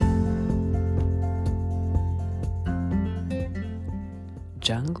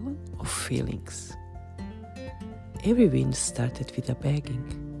jungle of feelings. Every wind started with a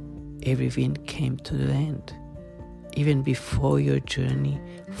begging. Every wind came to the end. Even before your journey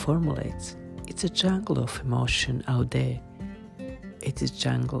formulates, it's a jungle of emotion out there. It is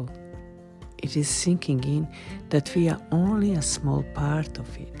jungle. It is sinking in that we are only a small part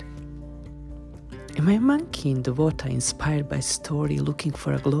of it. Am I a monkey in the water inspired by story looking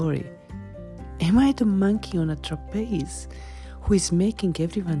for a glory? Am I the monkey on a trapeze who is making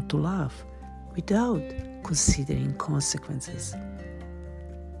everyone to laugh without considering consequences?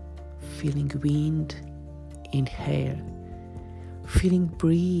 Feeling wind in hair, feeling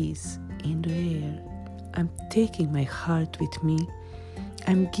breeze in the air. I'm taking my heart with me.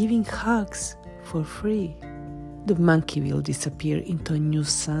 I'm giving hugs for free. The monkey will disappear into a new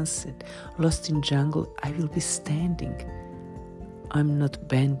sunset. Lost in jungle, I will be standing. I'm not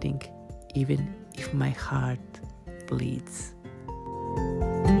bending, even if my heart bleeds.